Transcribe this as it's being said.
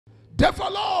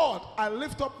Therefore, Lord, I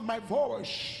lift up my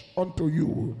voice unto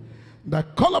you,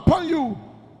 that call upon you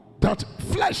that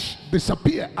flesh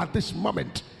disappear at this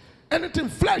moment. Anything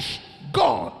flesh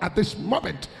gone at this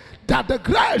moment, that the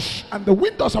grace and the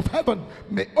windows of heaven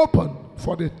may open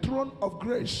for the throne of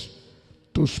grace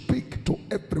to speak to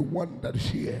everyone that is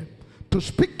here, to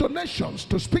speak to nations,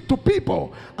 to speak to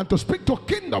people, and to speak to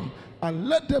kingdom, and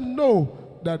let them know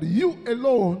that you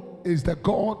alone is the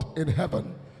God in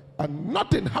heaven, and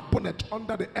nothing happeneth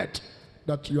under the earth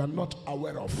that you are not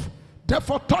aware of.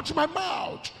 Therefore, touch my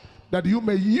mouth, that you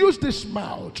may use this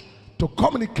mouth to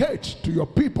communicate to your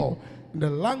people in the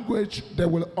language they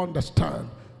will understand.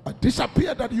 I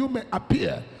disappear that you may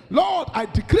appear. Lord, I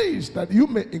decrease that you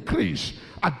may increase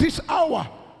at this hour,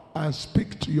 and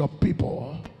speak to your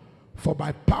people. For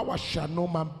by power shall no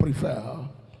man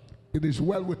prevail. It is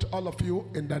well with all of you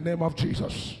in the name of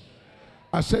Jesus.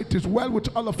 I say it is well with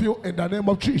all of you in the name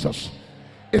of Jesus.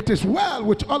 It is well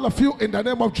with all of you in the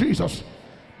name of Jesus.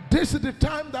 This is the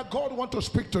time that God wants to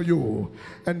speak to you.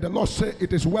 And the Lord said,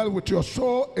 it is well with your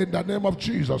soul in the name of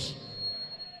Jesus.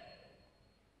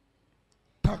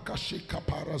 Takashika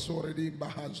parazoredi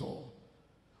bahazo.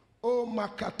 O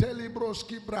makateli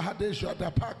broski brahadeja da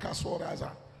paka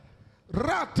soraza.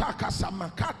 Rata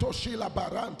kasamakato shila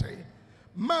barante.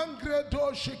 Mangre do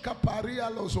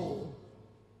shikaparia lozo.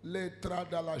 Letra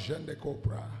da la jende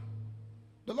copra.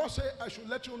 The Lord said, I should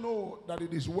let you know that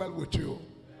it is well with you.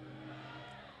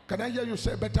 Can I hear you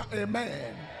say better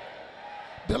amen?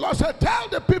 The Lord said, tell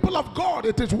the people of God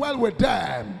it is well with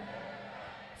them.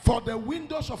 For the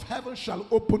windows of heaven shall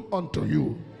open unto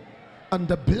you, and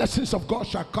the blessings of God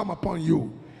shall come upon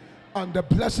you, and the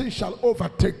blessings shall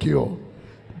overtake you.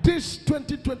 This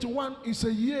 2021 is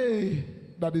a year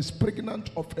that is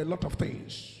pregnant of a lot of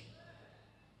things.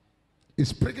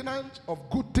 It's pregnant of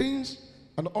good things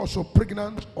and also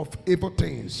pregnant of evil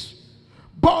things.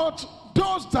 But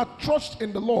those that trust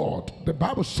in the Lord, the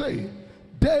Bible says,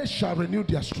 they shall renew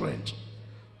their strength.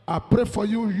 I pray for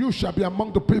you, you shall be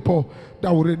among the people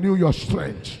that will renew your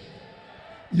strength.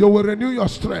 You will renew your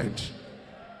strength.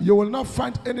 You will not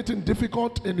find anything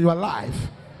difficult in your life.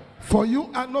 For you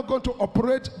are not going to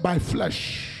operate by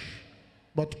flesh,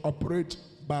 but operate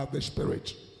by the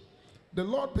Spirit. The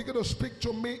Lord began to speak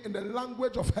to me in the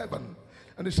language of heaven.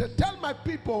 And he said, tell my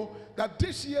people that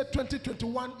this year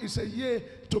 2021 is a year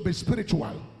to be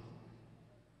spiritual.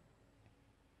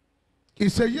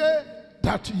 It's a year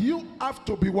that you have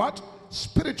to be what?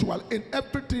 Spiritual in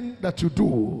everything that you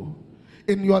do.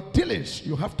 In your dealings,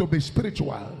 you have to be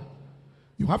spiritual.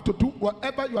 You have to do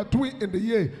whatever you are doing in the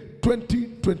year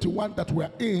 2021 that we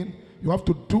are in. You have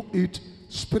to do it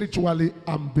spiritually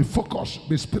and be focused.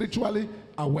 Be spiritually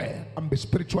aware and be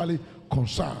spiritually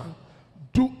concerned.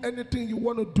 Do anything you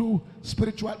want to do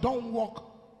spiritual. Don't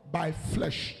walk by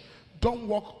flesh. Don't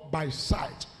walk by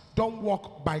sight. Don't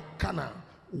walk by carnal.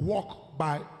 Walk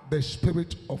by the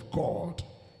Spirit of God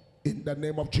in the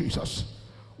name of Jesus.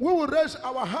 We will raise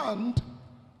our hand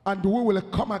and we will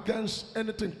come against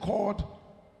anything called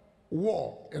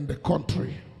war in the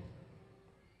country.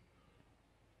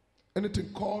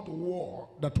 Anything called war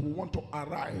that we want to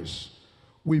arise,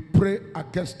 we pray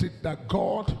against it, that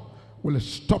God will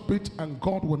stop it and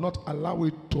God will not allow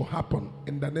it to happen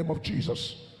in the name of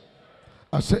Jesus.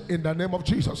 I say in the name of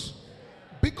Jesus.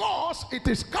 Because it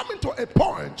is coming to a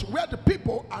point where the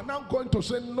people are now going to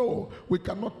say, no, we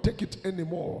cannot take it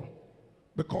anymore.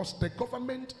 Because the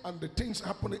government and the things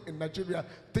happening in Nigeria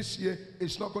this year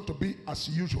is not going to be as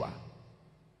usual.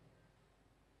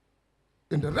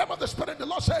 In the realm of the Spirit, the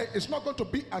Lord said it's not going to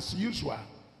be as usual.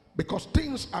 Because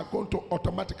things are going to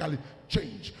automatically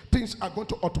change. Things are going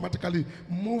to automatically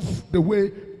move the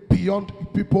way beyond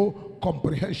people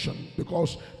comprehension.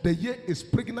 Because the year is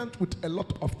pregnant with a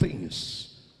lot of things.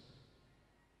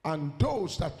 And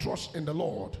those that trust in the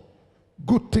Lord,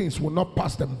 good things will not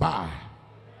pass them by.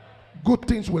 Good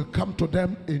things will come to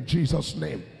them in Jesus'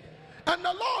 name. And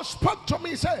the Lord spoke to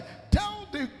me, said, tell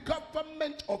the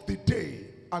government of the day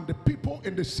and the people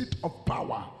in the seat of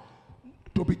power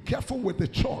to be careful with the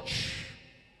church.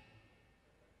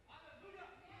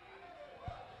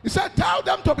 He said, tell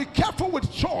them to be careful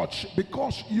with church,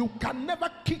 because you can never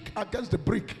kick against the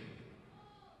brick.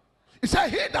 He said,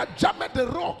 he that jammeth the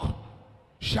rock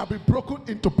shall be broken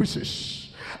into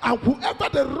pieces. And whoever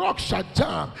the rock shall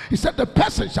jam, he said, the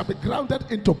person shall be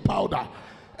grounded into powder.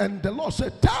 And the Lord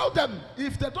said, tell them,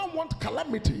 if they don't want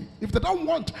calamity, if they don't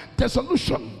want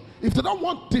dissolution, if they don't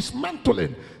want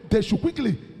dismantling, they should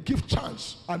quickly give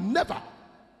chance and never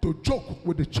to joke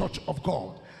with the church of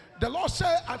God. The Lord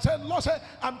said, Lord said,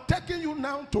 I'm taking you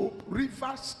now to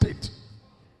River State.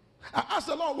 I asked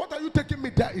the Lord, what are you taking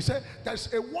me there? He said,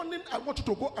 there's a warning I want you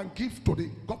to go and give to the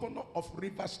governor of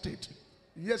River State.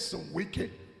 Yes,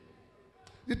 wicked.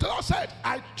 The Lord said,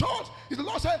 the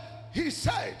Lord said, he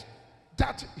said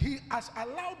that he has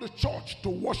allowed the church to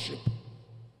worship.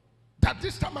 That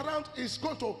this time around is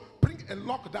going to bring a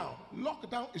lockdown.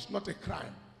 Lockdown is not a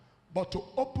crime, but to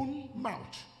open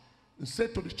mouth and say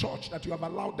to the church that you have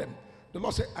allowed them. The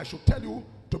Lord said, I should tell you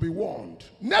to be warned.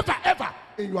 Never ever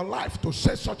in your life to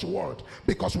say such a word.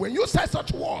 Because when you say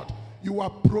such a word, you are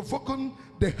provoking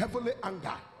the heavenly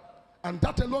anger. And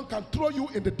that alone can throw you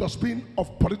in the dustbin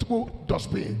of political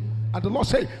dustbin. And the Lord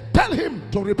said, tell him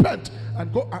to repent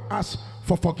and go and ask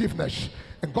for forgiveness.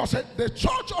 And God said, the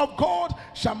church of God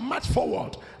shall march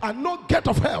forward, and no gate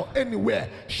of hell anywhere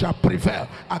shall prevail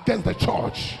against the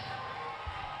church.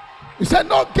 He said,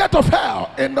 no gate of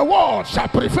hell in the world shall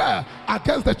prevail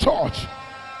against the church.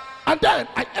 And then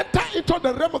I enter into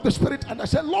the realm of the spirit and I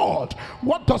said, Lord,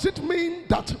 what does it mean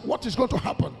that what is going to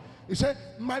happen? He said,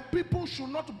 my people should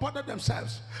not bother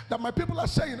themselves. That my people are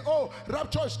saying, oh,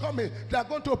 rapture is coming. They are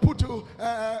going to put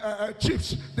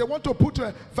chips. They want to put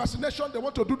vaccination. They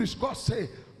want to do this. God say,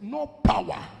 no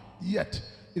power yet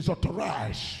is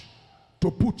authorized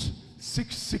to put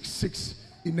 666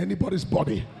 in anybody's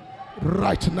body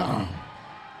right now.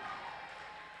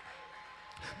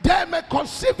 They may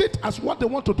conceive it as what they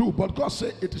want to do, but God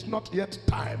said it is not yet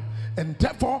time. And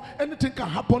therefore, anything can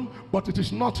happen, but it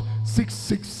is not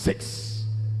 666.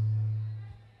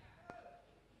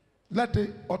 Let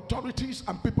the authorities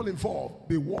and people involved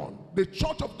be warned. The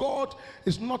church of God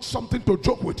is not something to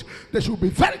joke with. They should be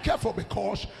very careful,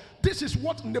 because this is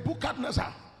what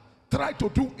Nebuchadnezzar tried to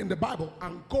do in the Bible,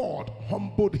 and God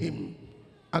humbled him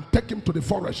and take him to the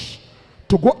forest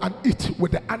to go and eat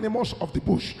with the animals of the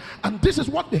bush. And this is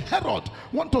what the Herod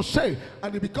want to say,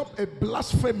 and it become a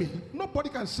blasphemy. Nobody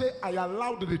can say, I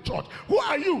allowed the church. Who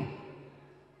are you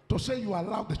to say you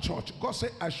allowed the church? God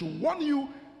said, I should warn you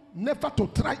never to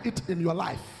try it in your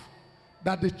life.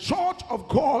 That the church of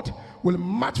God will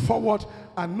march forward,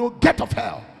 and no gate of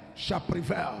hell shall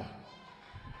prevail.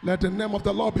 Let the name of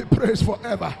the Lord be praised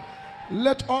forever.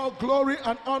 Let all glory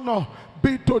and honor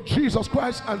be to Jesus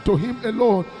Christ and to him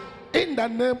alone. In the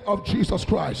name of Jesus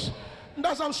Christ. And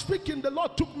as I'm speaking, the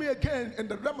Lord took me again in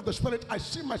the realm of the spirit. I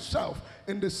see myself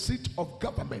in the seat of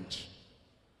government.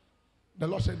 The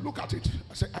Lord said, look at it.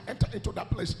 I said, I enter into that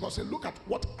place. God said, look at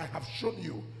what I have shown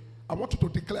you. I want you to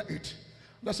declare it.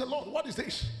 And I said, Lord, what is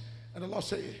this? And the Lord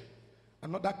said,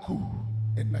 another coup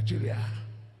in Nigeria.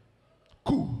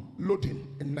 Coup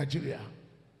loading in Nigeria.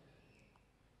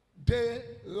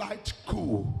 Daylight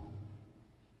coup.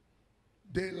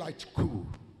 Daylight coup.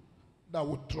 That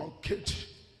would truncate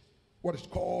what is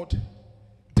called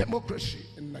democracy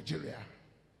in Nigeria.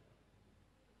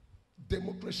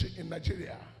 Democracy in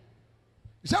Nigeria.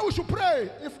 He said we should pray.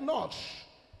 If not,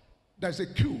 there's a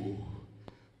coup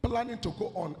planning to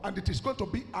go on, and it is going to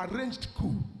be arranged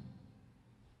coup.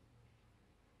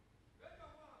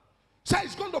 So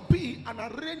it's going to be an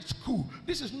arranged coup.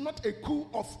 This is not a coup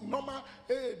of normal,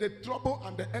 they trouble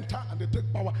and they enter and they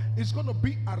take power. It's going to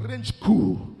be arranged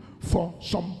coup for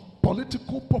some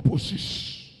political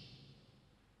purposes.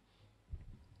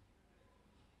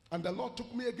 And the Lord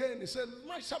took me again. He said,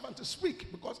 my servant,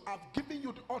 speak, because I've given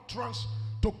you the utterance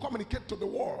to communicate to the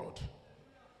world.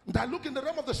 And I look in the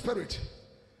realm of the spirit,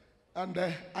 and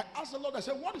I asked the Lord, I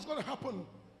said, what is going to happen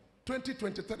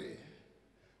 2023?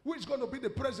 Who is going to be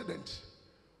the president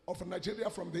of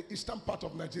Nigeria from the eastern part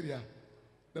of Nigeria?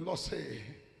 The Lord said,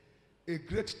 a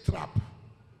great trap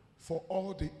for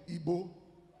all the Igbo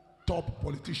top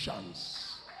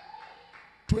politicians.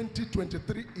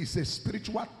 2023 is a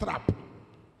spiritual trap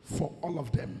for all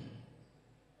of them.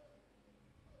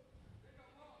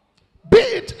 Be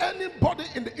it anybody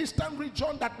in the eastern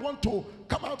region that want to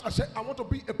come out and say, I want to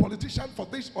be a politician for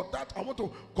this or that, I want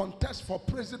to contest for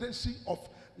presidency of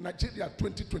Nigeria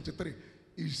 2023,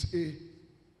 is a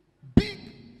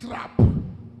big trap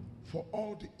for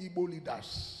all the Igbo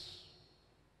leaders.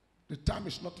 The time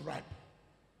is not ripe.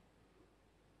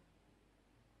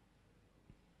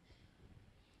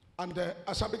 And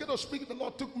as I began to speak, the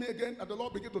Lord took me again, and the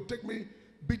Lord began to take me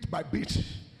bit by bit.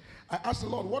 I asked the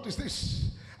Lord, what is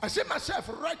this? I see myself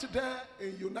right there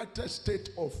in United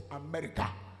States of America.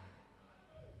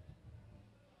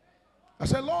 I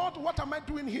said, Lord, what am I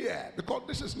doing here? Because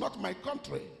this is not my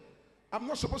country. I'm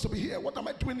not supposed to be here. What am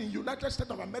I doing in United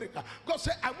States of America? God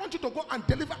said, I want you to go and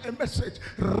deliver a message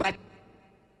right.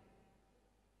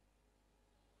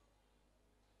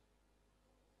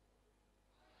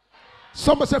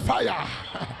 Someone say fire.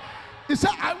 He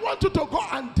said, I want you to go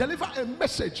and deliver a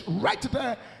message right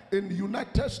there in the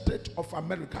United States of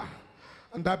America.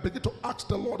 And I began to ask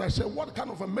the Lord, I said, what kind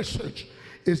of a message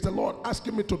is the Lord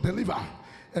asking me to deliver?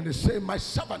 And he said, my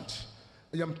servant,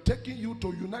 I am taking you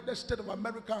to United States of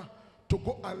America to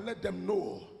go and let them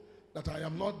know that I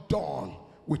am not done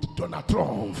with Donald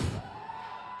Trump.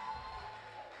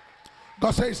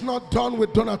 God says it's not done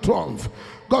with Donald Trump.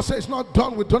 God says it's not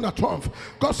done with Donald Trump.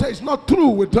 God says it's not through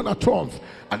with Donald Trump.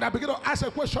 And I began to ask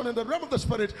a question in the realm of the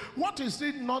spirit. What is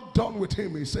it not done with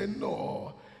him? He said,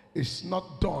 no, it's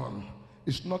not done.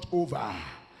 It's not over.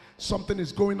 Something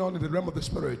is going on in the realm of the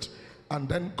spirit. And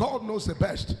then God knows the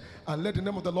best. And let the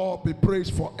name of the Lord be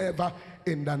praised forever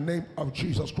in the name of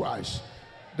Jesus Christ.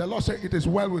 The Lord said, it is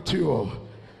well with you.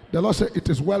 The Lord said, it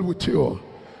is well with you.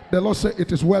 The Lord said,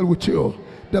 it is well with you.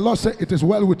 The Lord said, it is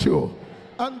well with you.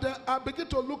 And I begin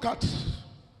to look at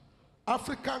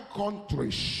African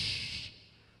countries.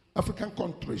 African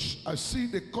countries. I see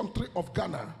the country of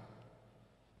Ghana.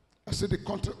 I see the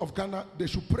country of Ghana. They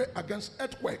should pray against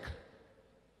earthquake.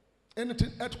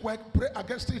 Anything earthquake, pray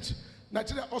against it.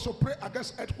 Nigeria also pray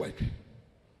against earthquake.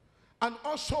 And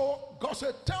also, God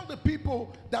said, tell the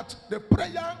people that the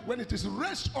prayer, when it is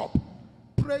raised up,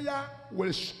 prayer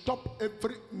will stop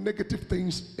every negative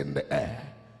things in the air.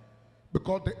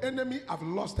 Because the enemy have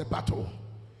lost the battle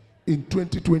in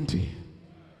 2020.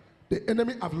 The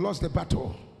enemy have lost the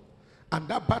battle. And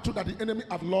that battle that the enemy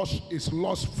have lost is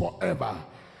lost forever.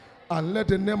 And let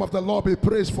the name of the Lord be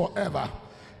praised forever.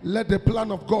 Let the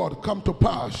plan of God come to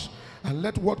pass. And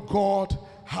let what God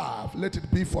have, let it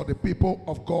be for the people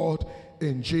of God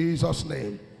in Jesus'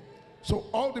 name. So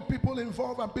all the people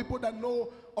involved and people that know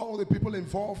all the people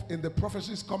involved in the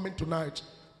prophecies coming tonight,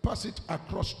 pass it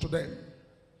across to them.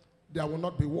 There will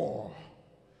not be war.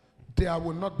 There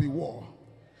will not be war.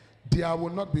 There will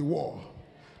not be war.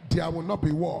 There will not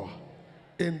be war.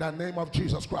 In the name of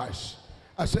Jesus Christ.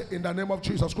 I say in the name of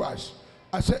Jesus Christ.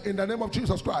 I say in the name of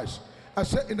Jesus Christ. I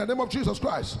say in the name of Jesus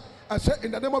Christ. I say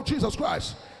in the name of Jesus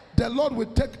Christ. The Lord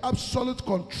will take absolute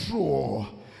control.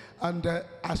 And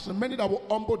as many that will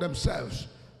humble themselves,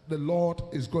 the Lord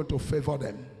is going to favor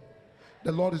them.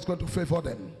 The Lord is going to favor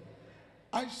them.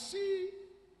 I see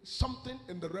something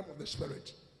in the realm of the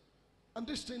spirit. And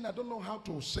this thing, I don't know how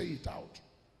to say it out.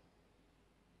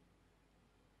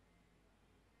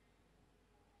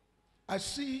 I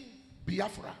see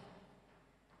Biafra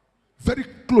very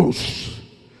close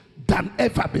than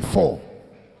ever before.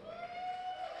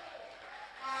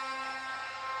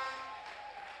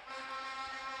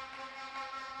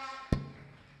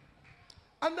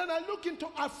 And then I look into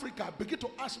Africa, begin to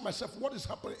ask myself, what is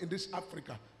happening in this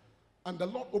Africa? And the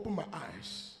Lord opened my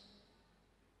eyes.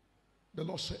 The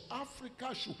Lord said,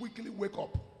 Africa should quickly wake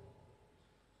up.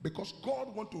 Because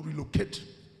God wants to relocate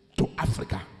to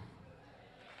Africa.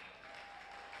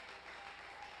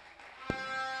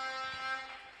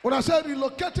 When I said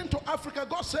relocating to Africa,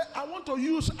 God said, I want to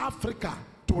use Africa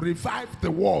to revive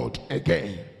the world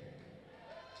again.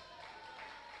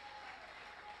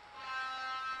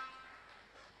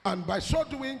 And by so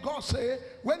doing, God said,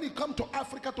 when He comes to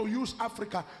Africa to use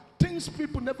Africa, things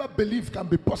people never believe can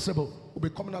be possible will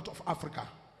be coming out of Africa.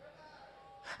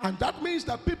 And that means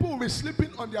that people will be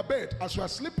sleeping on their bed. As you are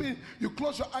sleeping, you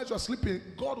close your eyes, you are sleeping,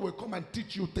 God will come and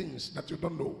teach you things that you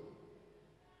don't know.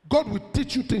 God will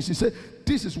teach you things. He said,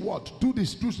 this is what, do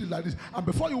this like this. And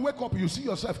before you wake up, you see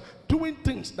yourself doing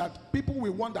things that people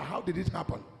will wonder, how did it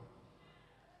happen?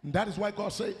 And that is why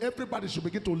God said, everybody should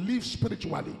begin to live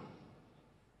spiritually.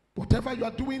 Whatever you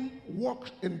are doing, walk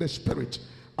in the spirit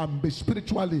and be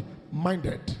spiritually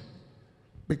minded.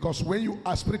 Because when you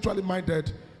are spiritually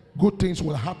minded, good things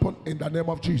will happen in the name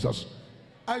of Jesus.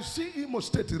 I see Imo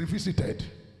State revisited.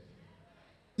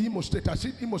 Imo State, I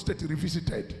see Imo State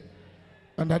revisited.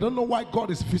 And I don't know why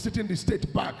God is visiting the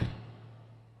state back.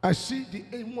 I see the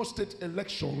Imo State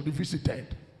election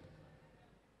revisited.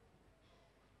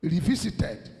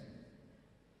 Revisited.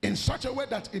 In such a way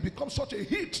that it becomes such a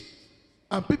hit.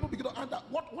 And people begin to wonder,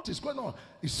 what is going on?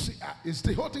 Is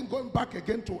the whole thing going back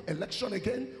again to election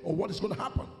again? Or what is going to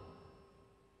happen?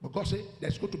 But God said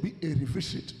there's going to be a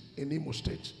revisit in Imo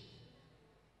State.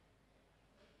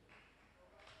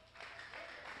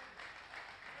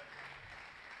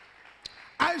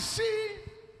 I see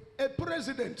a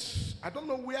president. I don't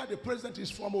know where the president is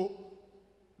from. I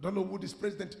don't know who this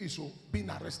president is, being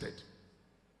arrested.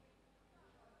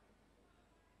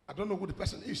 I don't know who the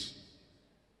person is.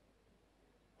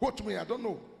 Quote me, I don't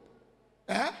know.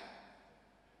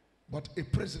 But a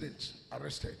president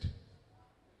arrested.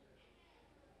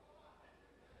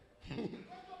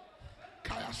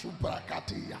 Kaya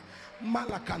Subrakatia,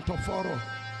 Malakantoforo,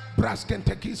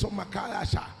 Braskentekiso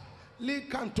Makayasha,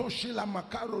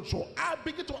 So I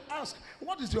begin to ask,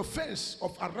 what is the offense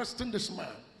of arresting this man?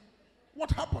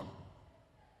 What happened?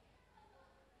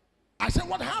 I said,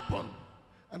 what happened?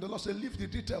 And the Lord said, leave the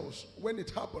details. When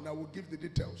it happened, I will give the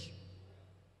details.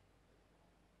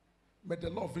 May the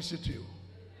Lord visit you.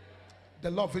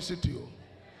 The Lord visit you.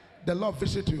 The Lord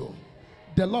visit you.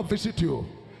 The Lord visit you.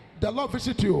 The Lord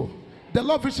visit you. The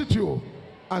Lord visit you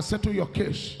and settle your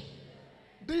case.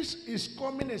 This is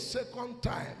coming a second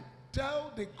time.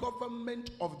 Tell the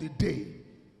government of the day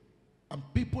and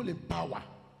people in power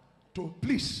to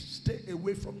please stay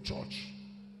away from church.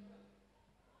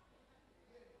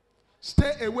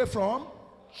 Stay away from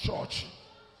church.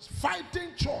 Fighting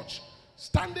church.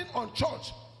 Standing on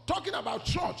church. Talking about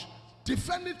church.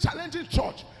 Defending, challenging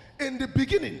church. In the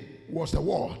beginning was the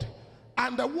Word.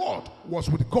 And the Word was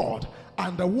with God.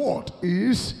 And the Word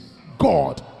is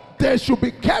God. They should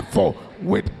be careful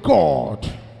with God.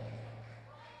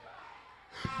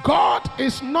 God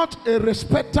is not a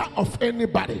respecter of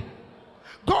anybody.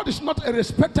 God is not a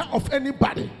respecter of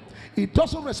anybody. He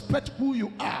doesn't respect who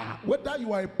you are. Whether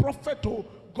you are a prophet or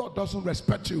God doesn't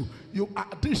respect you. You are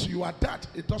this, you are that.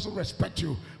 It doesn't respect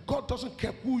you. God doesn't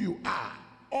care who you are.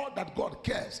 All that God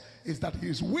cares is that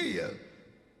his will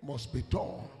must be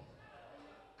done.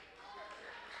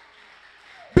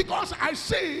 Because I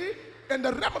see in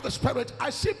the realm of the spirit, I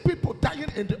see people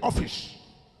dying in the office.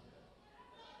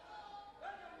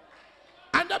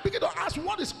 And I begin to ask,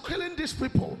 what is killing these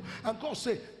people? And God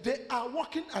said, they are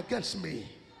working against me.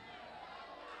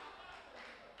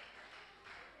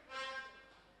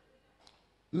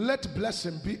 Let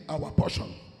blessing be our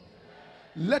portion.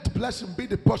 Let blessing be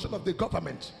the portion of the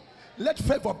government. Let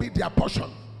favor be their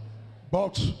portion.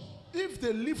 But if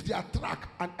they leave their track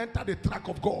and enter the track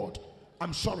of God,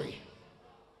 I'm sorry.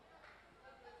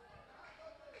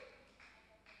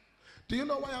 Do you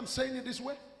know why I'm saying it this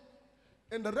way?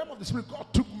 In the realm of the spirit, God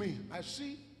took me. I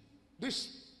see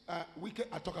this weekend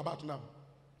I talk about now,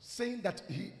 saying that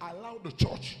he allowed the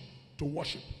church to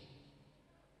worship.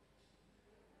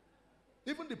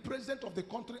 Even the president of the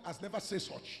country has never said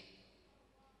such.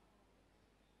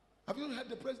 Have you heard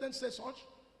the president say such?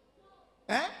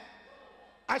 Eh?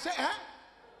 I say, eh?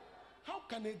 How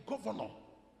can a governor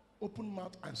open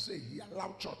mouth and say he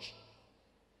allowed church?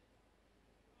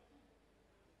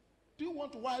 Do you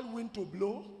want wild wind to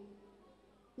blow?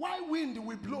 Wild wind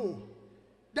will blow.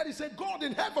 There is a God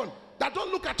in heaven that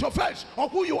don't look at your face or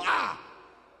who you are.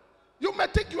 You may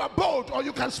think you are bold or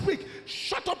you can speak.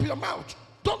 Shut up your mouth.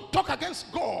 Don't talk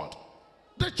against God.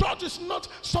 The church is not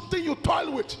something you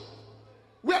toil with.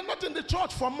 We are not in the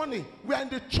church for money. We are in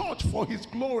the church for his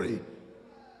glory.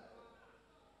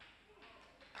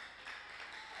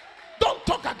 Don't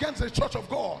talk against the church of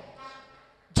God.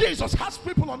 Jesus has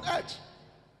people on earth.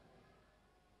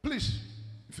 Please,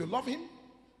 if you love him,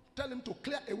 tell him to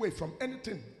clear away from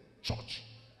anything church.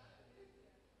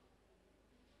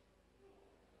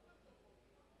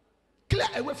 Clear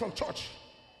away from church.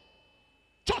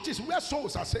 Church is where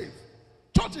souls are saved.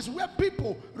 Church is where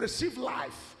people receive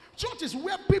life. Church is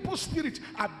where people's spirits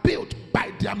are built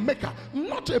by their maker,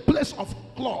 not a place of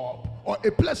club or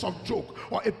a place of joke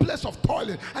or a place of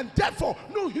toiling. And therefore,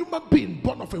 no human being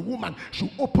born of a woman should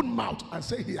open mouth and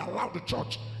say he allowed the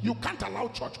church. You can't allow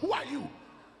church. Who are you?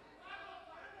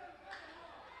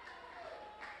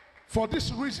 For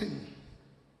this reason,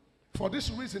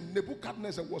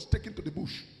 Nebuchadnezzar was taken to the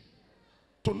bush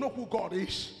to know who God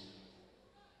is,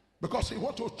 because he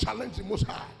wants to challenge the Most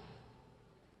High.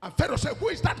 And Pharaoh said, who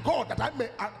is that God that I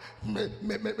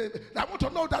want to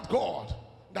know that God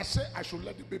that said I should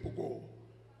let the people go.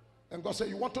 And God said,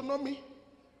 you want to know me?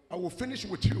 I will finish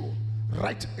with you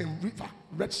right in river,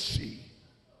 Red Sea.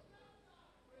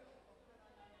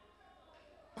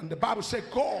 And the Bible said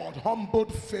God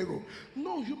humbled Pharaoh.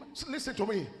 No human, listen to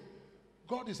me.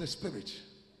 God is a spirit.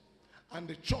 And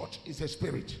the church is a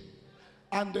spirit.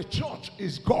 And the church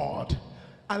is God.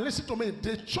 And listen to me,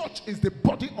 the church is the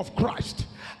body of Christ.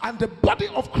 And the body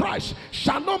of Christ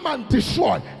shall no man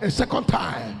destroy a second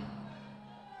time.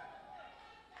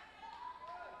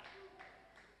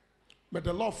 May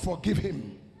the Lord forgive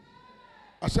him.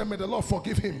 I said, may the Lord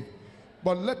forgive him.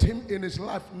 But let him in his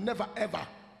life never ever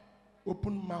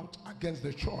open mouth against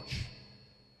the church.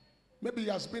 Maybe he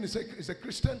has been, he's a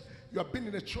Christian. You have been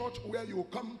in a church where you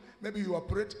come, maybe you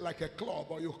operate like a club,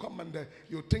 or you come and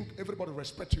you think everybody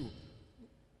respects you.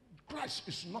 Christ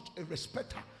is not a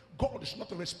respecter. God is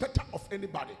not a respecter of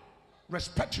anybody.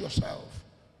 Respect yourself.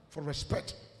 For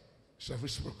respect is a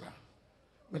reciprocal.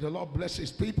 May the Lord bless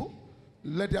his people.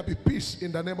 Let there be peace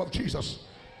in the name of Jesus.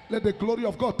 Let the glory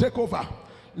of God take over.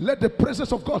 Let the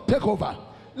presence of God take over.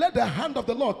 Let the hand of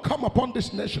the Lord come upon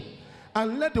this nation.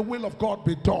 and let the will of God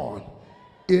be done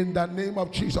in the name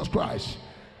of Jesus Christ.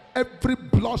 Every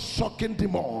blood-sucking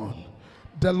demon,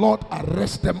 the Lord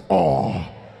arrest them all.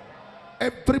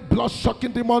 Every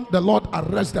blood-sucking demon, the Lord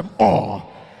arrest them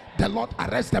all. The Lord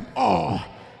arrest them all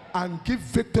and give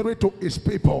victory to his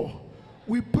people.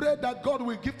 We pray that God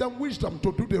will give them wisdom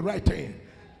to do the right thing.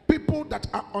 People that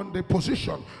are on the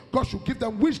position, God should give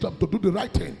them wisdom to do the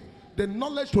right thing, the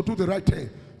knowledge to do the right thing,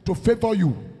 to favor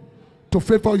you, to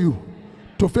favor you,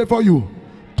 to favor you,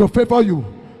 to favor you,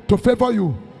 to favor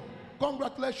you.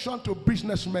 Congratulations to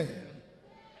businessmen.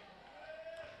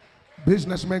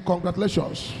 Businessmen,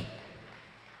 congratulations.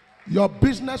 Your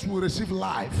business will receive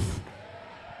life.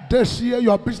 This year,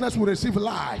 your business will receive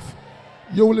life.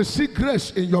 You will see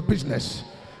grace in your business.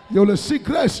 You will see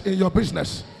grace in your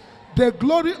business. The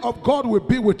glory of God will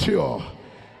be with you.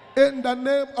 In the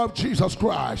name of Jesus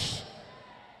Christ.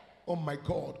 Oh my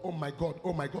God, oh my God,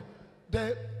 oh my God.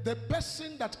 The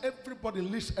person that everybody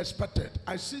least expected,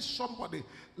 I see somebody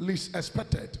least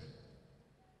expected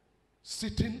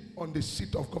sitting on the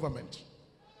seat of government.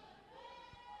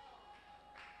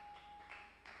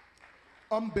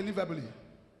 Unbelievably.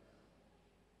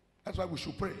 That's why we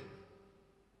should pray.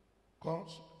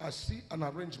 Because I see an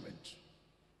arrangement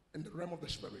in the realm of the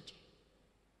spirit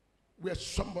where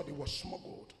somebody was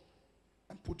smuggled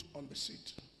and put on the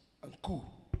seat and coup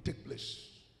take place.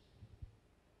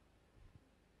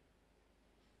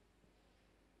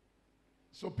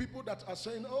 So people that are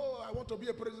saying, oh, I want to be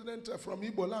a president from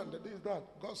Igbo land, this, that,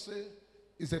 God say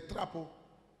it's a trap.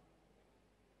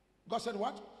 God said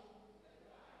what?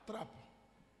 Trap.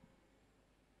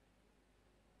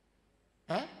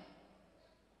 Huh?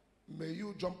 May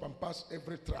you jump and pass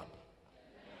every trap.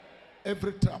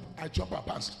 Every trap, I jump and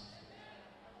pass.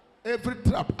 Every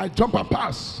trap, I jump and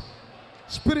pass.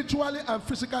 Spiritually and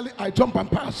physically, I jump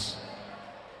and pass.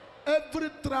 Every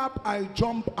trap, I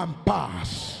jump and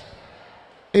pass.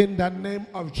 In the name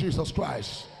of Jesus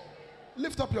Christ.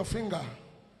 Lift up your finger.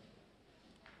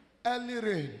 Early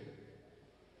rain.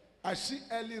 I see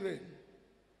early rain.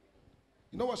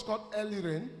 You know what's called early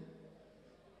rain?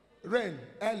 Rain,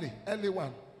 early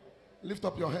one. Lift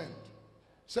up your hand.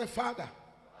 Say, Father,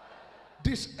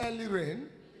 this early rain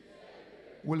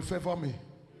will favor me,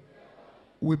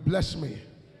 will bless me,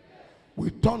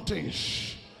 will turn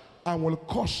things, and will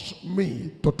cause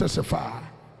me to testify.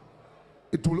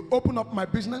 It will open up my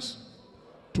business,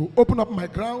 to open up my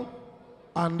ground,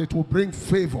 and it will bring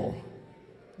favor.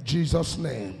 Jesus'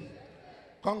 name.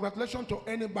 Congratulations to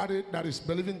anybody that is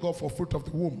believing God for fruit of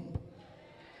the womb.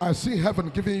 I see heaven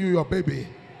giving you your baby.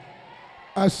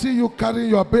 I see you carrying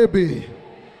your baby.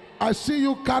 I see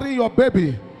you carrying your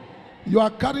baby. You are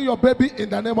carrying your baby in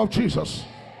the name of Jesus.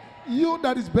 You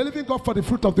that is believing God for the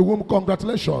fruit of the womb,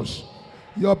 congratulations.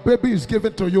 Your baby is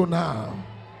given to you now.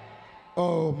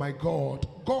 Oh my God.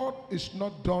 God is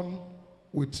not done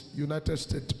with United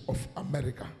States of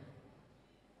America.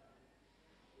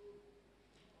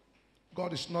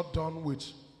 God is not done with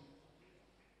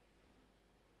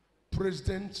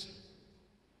President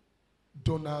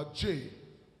Donald J.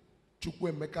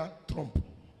 Chukwuemeka Trump.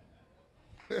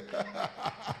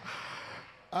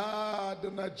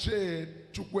 Donald J.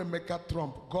 Chukwuemeka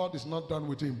Trump. God is not done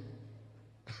with him.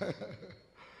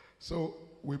 So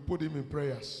we put him in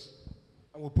prayers.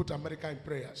 And we put America in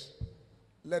prayers.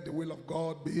 Let the will of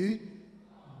God be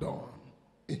done.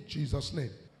 In Jesus' name.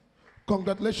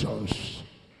 Congratulations.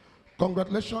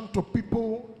 Congratulations to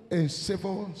people in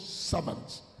civil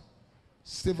servants.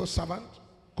 Civil servant,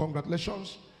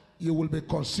 congratulations, you will be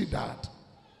considered.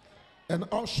 And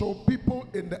also people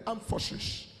in the armed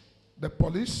forces, the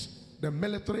police, the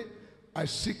military, I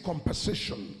see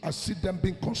compensation. I see them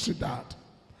being considered.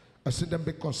 I see them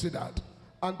being considered.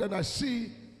 And then I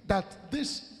see that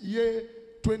this year,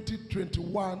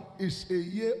 2021, is a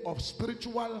year of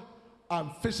spiritual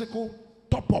and physical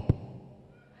top-up.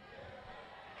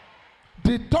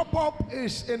 The top-up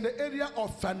is in the area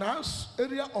of finance,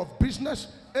 area of business,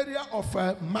 area of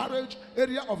marriage,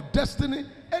 area of destiny,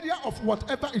 area of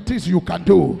whatever it is you can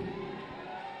do.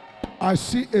 I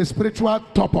see a spiritual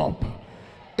top-up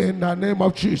in the name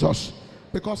of Jesus.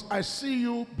 Because I see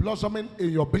you blossoming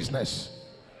in your business.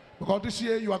 Because this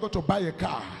year you are going to buy a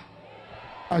car.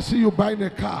 I see you buying a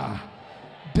car,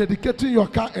 dedicating your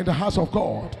car in the house of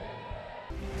God.